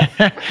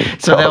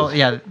 So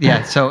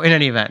So in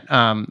any event,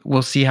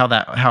 we'll see how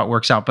it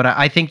works out. But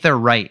I think they're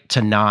right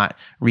to not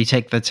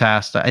retake the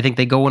test. I think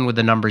they go in with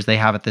the numbers they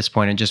have at this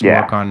point and just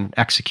work on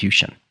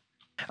execution.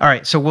 All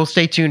right, so we'll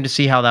stay tuned to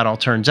see how that all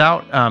turns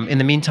out. In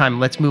the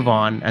meantime, let's move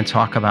on and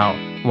talk about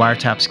Wire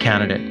Taps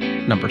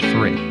candidate number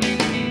 3.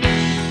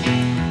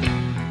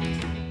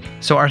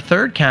 So our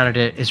third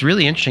candidate is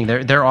really interesting.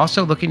 They're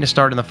also looking to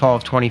start in the fall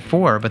of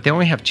 24, but they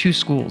only have 2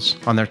 schools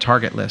on their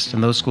target list,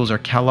 and those schools are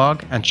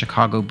Kellogg and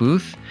Chicago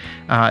Booth.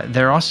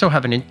 They also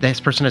have this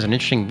person has an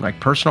interesting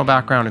personal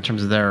background in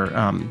terms of their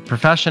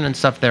profession and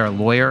stuff. They're a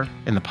lawyer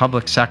in the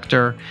public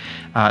sector.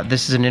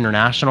 This is an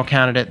international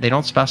candidate. They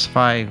don't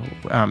specify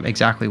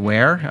exactly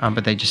where,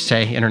 but they just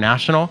say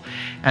international,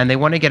 and they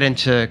want to get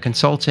into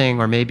consulting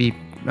or maybe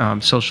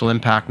social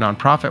impact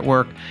nonprofit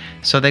work.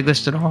 So they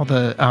listed all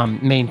the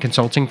main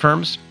consulting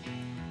firms.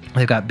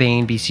 They've got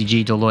Bain,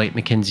 BCG, Deloitte,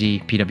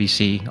 McKinsey,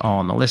 PwC, all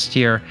on the list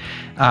here.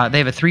 They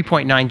have a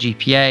 3.9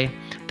 GPA.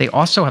 They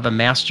also have a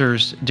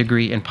master's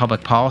degree in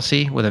public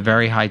policy with a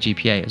very high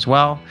GPA as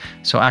well.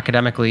 So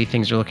academically,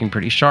 things are looking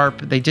pretty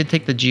sharp. They did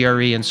take the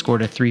GRE and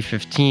scored a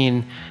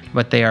 315,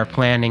 but they are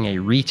planning a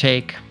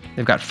retake.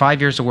 They've got 5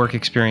 years of work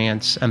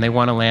experience, and they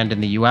want to land in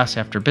the U.S.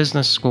 after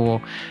business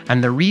school.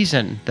 And the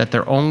reason that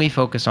they're only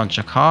focused on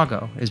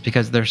Chicago is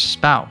because their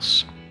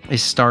spouse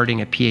is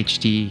starting a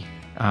PhD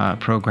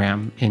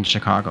program in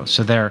Chicago.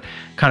 So they're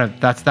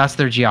that's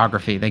their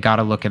geography. They got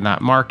to look in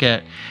that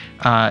market.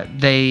 I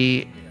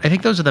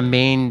think those are the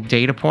main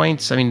data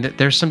points. I mean,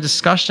 there's some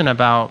discussion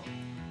about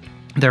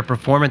their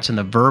performance in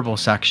the verbal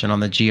section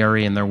on the GRE,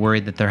 and they're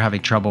worried that they're having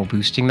trouble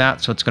boosting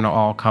that. So it's going to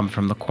all come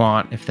from the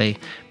quant if they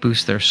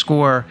boost their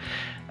score.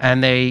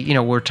 And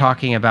we're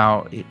talking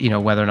about,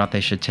 whether or not they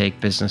should take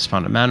business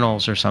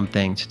fundamentals or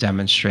something to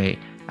demonstrate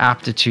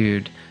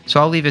aptitude. So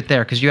I'll leave it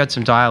there because you had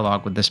some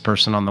dialogue with this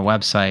person on the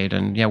website.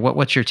 And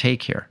what's your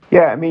take here?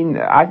 Yeah, I mean,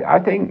 I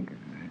think,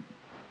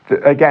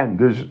 again,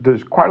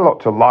 there's quite a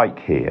lot to like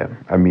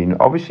here. I mean,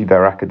 obviously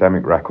their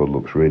academic record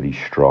looks really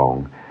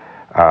strong.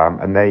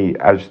 And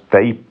as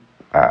they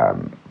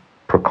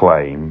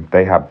proclaim,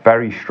 they have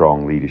very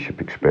strong leadership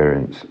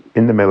experience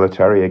in the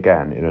military,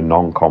 again, in a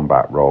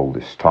non-combat role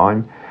this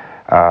time,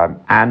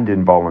 and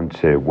in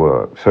volunteer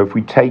work. So if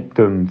we take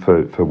them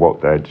for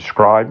what they're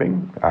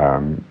describing,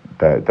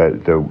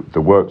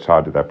 the work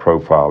side of their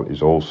profile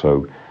is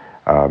also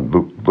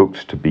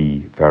looks to be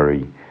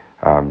very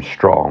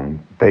strong.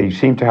 They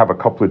seem to have a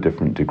couple of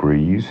different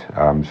degrees,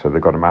 so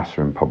they've got a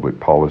master in public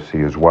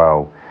policy as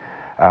well.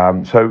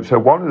 So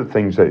one of the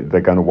things that they're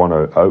going to want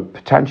to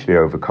potentially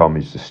overcome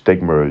is the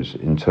stigma, is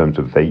in terms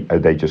of are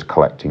they just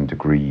collecting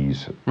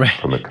degrees Right.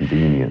 from a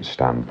convenience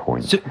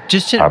standpoint. So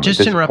just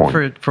interrupt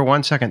for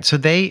 1 second. So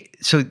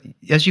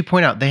as you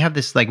point out, they have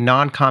this like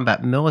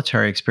non-combat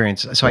military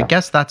experience. So I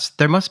guess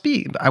there must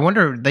be, I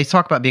wonder, they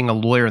talk about being a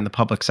lawyer in the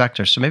public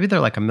sector. So maybe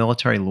they're like a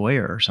military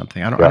lawyer or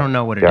something. I don't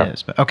know what it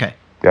is, but okay.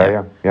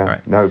 Yeah.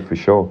 Right. No, for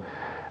sure.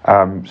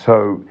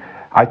 So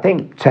I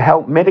think to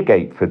help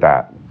mitigate for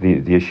that,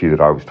 the issue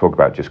that I was talking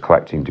about, just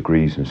collecting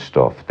degrees and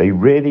stuff, they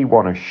really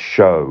want to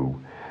show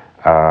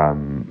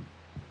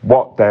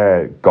what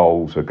their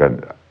goals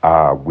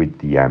are with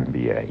the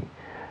MBA.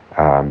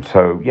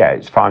 So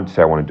it's fine to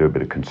say I want to do a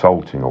bit of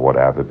consulting or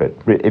whatever, but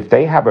if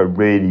they have a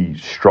really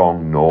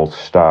strong North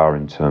Star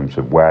in terms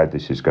of where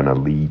this is going to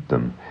lead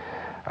them,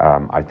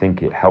 I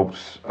think it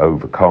helps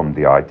overcome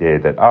the idea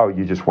that,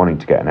 you're just wanting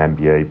to get an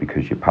MBA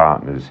because your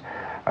partner's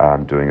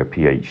doing a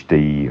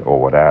PhD or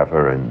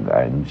whatever,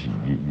 and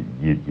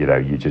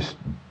you're just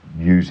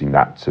using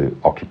that to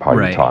occupy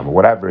your time or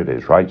whatever it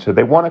is, right? So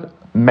they want to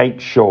make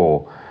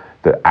sure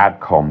that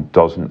AdCom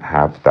doesn't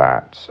have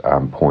that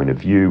point of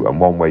view, and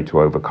one way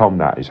to overcome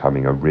that is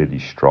having a really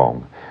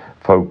strong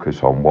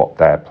focus on what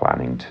they're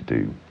planning to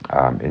do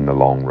in the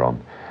long run,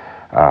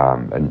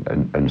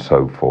 and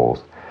so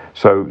forth.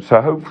 So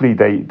hopefully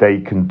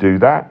they can do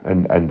that,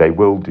 and they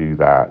will do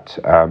that.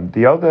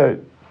 The other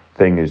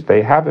thing is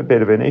they have a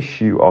bit of an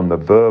issue on the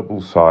verbal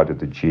side of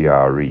the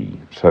GRE.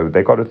 So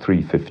they got a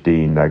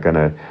 315. They're going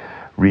to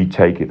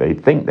retake it. They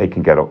think they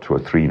can get up to a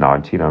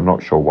 319. I'm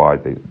not sure why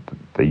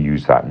they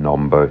use that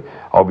number.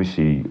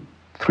 Obviously,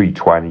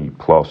 320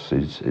 plus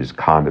is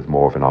kind of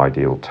more of an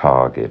ideal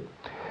target.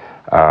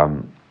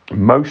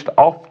 Most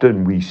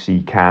often we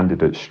see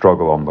candidates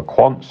struggle on the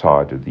quant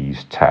side of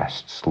these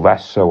tests,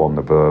 less so on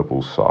the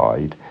verbal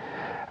side,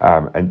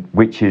 and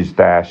which is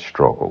their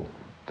struggle,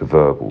 the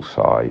verbal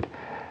side.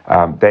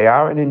 They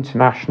are an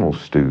international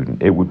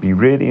student. It would be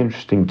really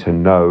interesting to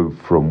know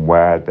from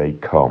where they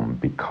come,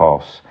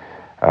 because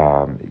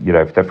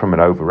if they're from an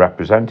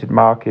overrepresented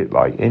market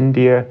like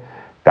India,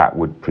 that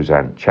would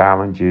present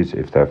challenges.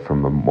 If they're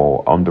from a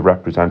more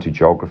underrepresented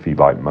geography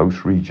like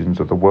most regions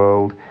of the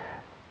world,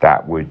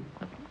 that would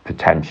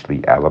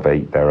potentially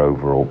elevate their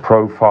overall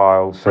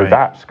profile. So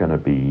that's going to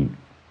be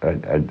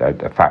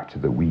a factor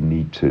that we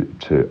need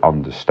to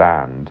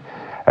understand.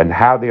 And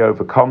how they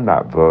overcome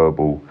that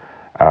verbal,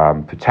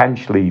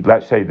 potentially,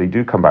 let's say they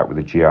do come back with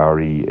a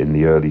GRE in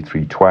the early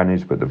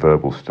 320s, but the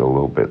verbal's still a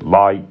little bit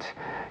light.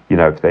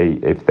 If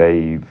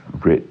they've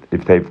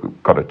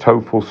got a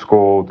TOEFL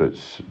score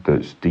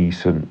that's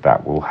decent,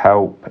 that will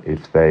help.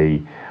 If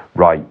they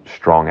write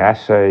strong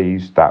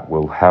essays, that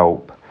will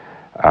help.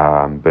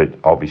 But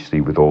obviously,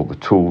 with all the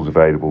tools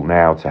available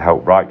now to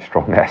help write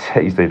strong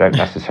essays, they don't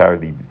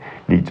necessarily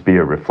need to be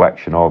a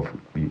reflection of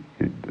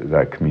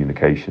their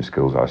communication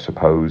skills, I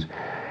suppose.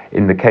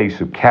 In the case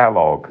of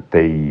Kellogg,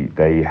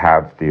 they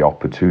have the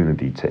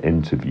opportunity to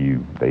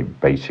interview. They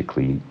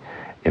basically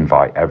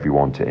invite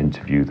everyone to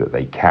interview that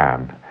they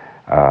can.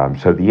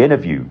 So the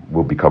interview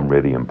will become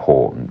really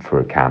important for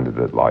a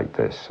candidate like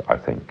this, I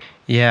think.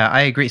 Yeah,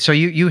 I agree. So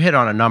you hit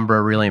on a number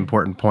of really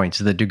important points: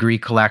 the degree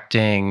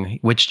collecting,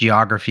 which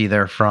geography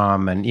they're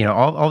from, and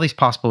all these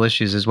possible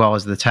issues, as well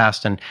as the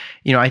test. And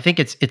I think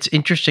it's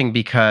interesting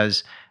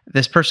because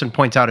this person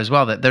points out as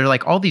well that there are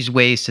like all these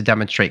ways to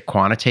demonstrate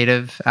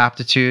quantitative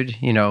aptitude.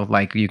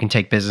 Like you can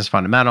take business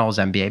fundamentals,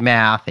 MBA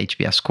math,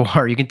 HBS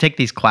score. You can take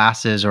these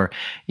classes, or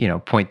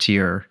point to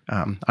your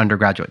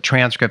undergraduate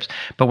transcripts.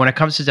 But when it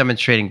comes to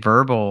demonstrating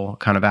verbal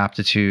kind of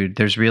aptitude,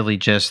 there's really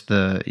just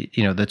the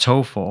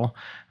TOEFL.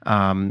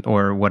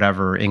 Or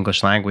whatever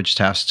English language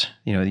test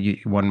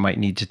one might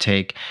need to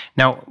take.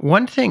 Now,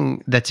 one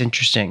thing that's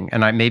interesting,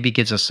 and maybe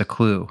gives us a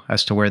clue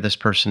as to where this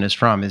person is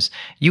from, is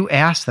you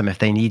asked them if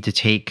they need to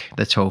take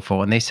the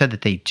TOEFL, and they said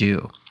that they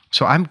do.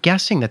 So I'm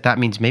guessing that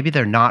means maybe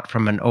they're not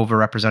from an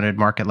overrepresented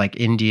market like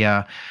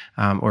India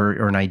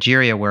or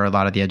Nigeria, where a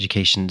lot of the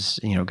education's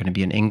going to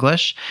be in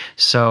English.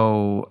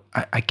 So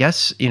I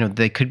guess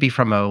they could be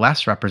from a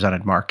less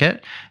represented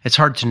market. It's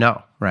hard to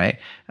know, right?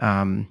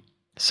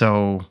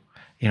 So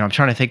I'm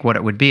trying to think what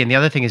it would be. And the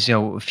other thing is,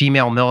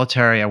 female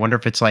military, I wonder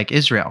if it's like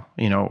Israel,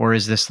 or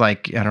is this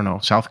like, I don't know,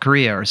 South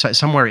Korea or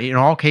somewhere. In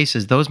all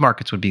cases, those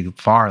markets would be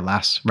far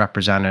less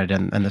represented,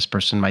 and this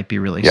person might be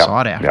really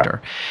sought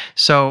after.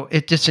 So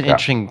it's just an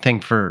interesting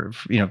thing for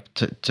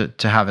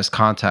to have as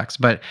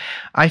context. But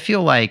I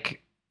feel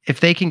like if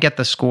they can get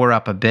the score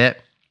up a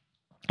bit,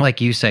 like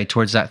you say,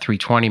 towards that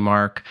 320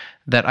 mark,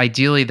 that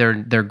ideally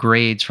their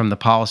grades from the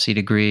policy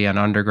degree and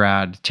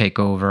undergrad take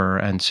over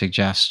and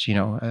suggest,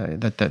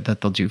 that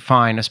they'll do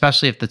fine,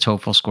 especially if the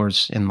TOEFL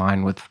score's in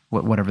line with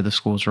whatever the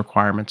school's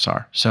requirements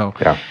are. So,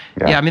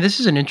 I mean, this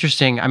is an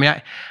interesting. I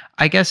mean,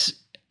 I guess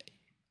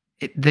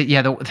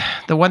the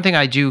one thing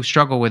I do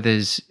struggle with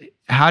is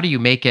how do you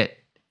make it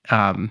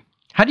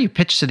How do you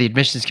pitch to the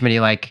admissions committee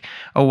like,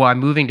 oh, well, I'm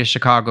moving to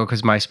Chicago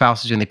because my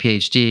spouse is doing the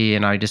PhD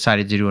and I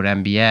decided to do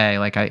an MBA?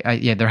 Like,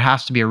 yeah, there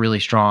has to be a really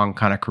strong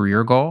kind of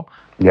career goal.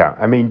 Yeah,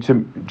 I mean,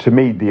 to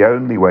me, the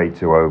only way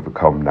to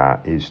overcome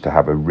that is to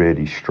have a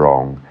really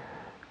strong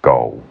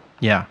goal.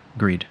 Yeah,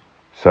 agreed.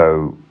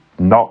 So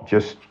not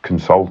just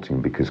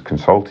consulting, because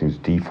consulting's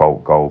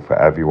default goal for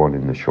everyone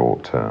in the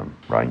short term,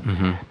 right?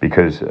 Mm-hmm.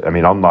 Because, I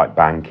mean, unlike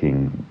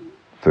banking,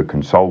 for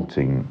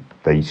consulting,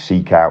 they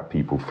seek out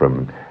people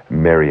from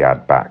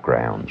myriad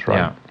backgrounds, right?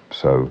 Yeah.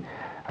 So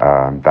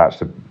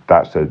that's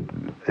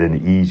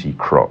an easy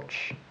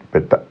crutch.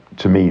 But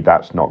to me,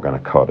 that's not going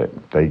to cut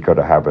it. They've got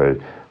to have a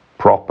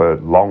proper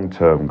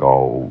long-term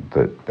goal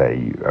that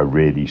they are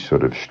really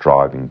sort of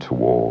striving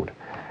toward,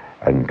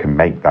 and can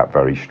make that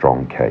very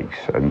strong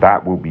case. And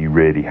that will be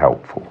really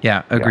helpful.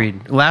 Yeah,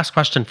 agreed. Yeah. Last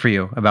question for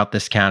you about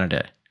this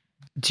candidate.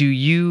 Do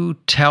you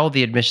tell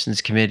the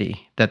admissions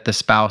committee that the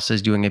spouse is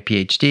doing a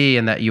PhD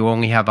and that you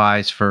only have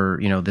eyes for,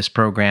 this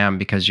program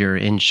because you're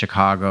in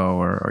Chicago,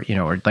 or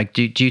like,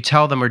 do you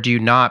tell them, or do you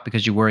not,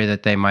 because you worry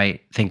that they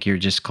might think you're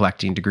just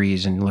collecting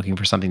degrees and looking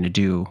for something to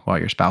do while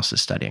your spouse is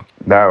studying?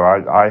 No,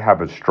 I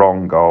have a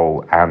strong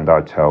goal, and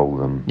I tell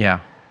them. Yeah.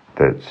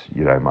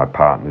 That, my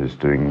partner's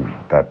doing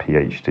their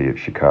PhD at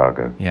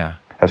Chicago. Yeah.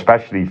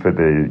 Especially for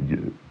the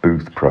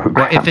Booth program.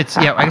 Well, if it's,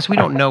 I guess we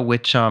don't know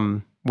which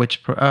no,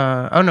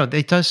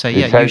 it does say,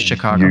 use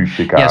Chicago. Use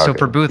Chicago. Yeah, so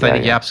for Booth, I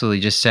think you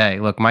absolutely just say,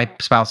 look, my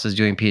spouse is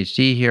doing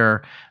PhD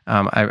here.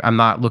 I'm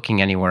not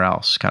looking anywhere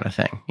else, kind of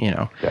thing,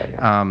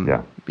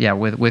 Yeah,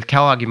 with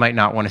Kellogg, you might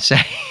not want to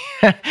say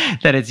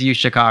that it's use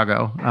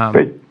Chicago.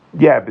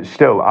 But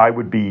still, I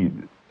would be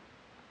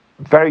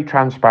very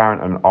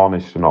transparent and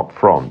honest and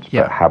upfront,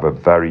 but have a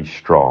very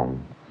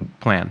strong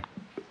plan,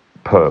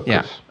 purpose.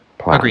 Yeah.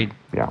 Plan. Agreed.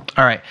 Yeah.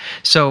 All right.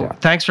 So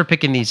thanks for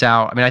picking these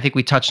out. I mean, I think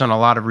we touched on a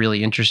lot of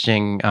really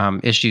interesting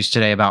issues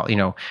today about,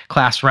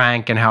 class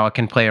rank and how it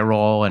can play a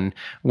role, and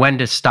when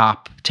to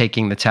stop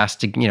taking the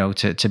test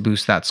to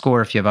boost that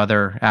score if you have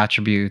other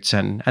attributes,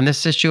 and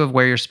this issue of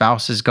where your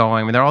spouse is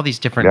going. I mean, there are all these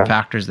different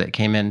factors that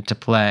came into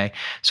play.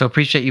 So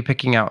appreciate you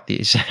picking out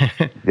these.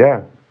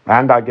 Yeah.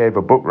 And I gave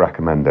a book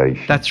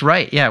recommendation. That's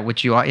right. Yeah,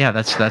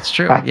 that's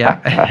true.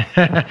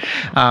 Yeah.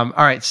 All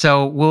right.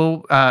 So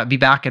we'll be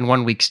back in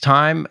 1 week's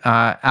time.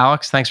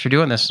 Alex, thanks for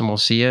doing this, and we'll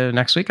see you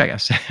next week, I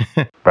guess.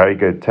 Very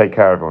good. Take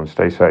care, everyone.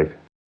 Stay safe.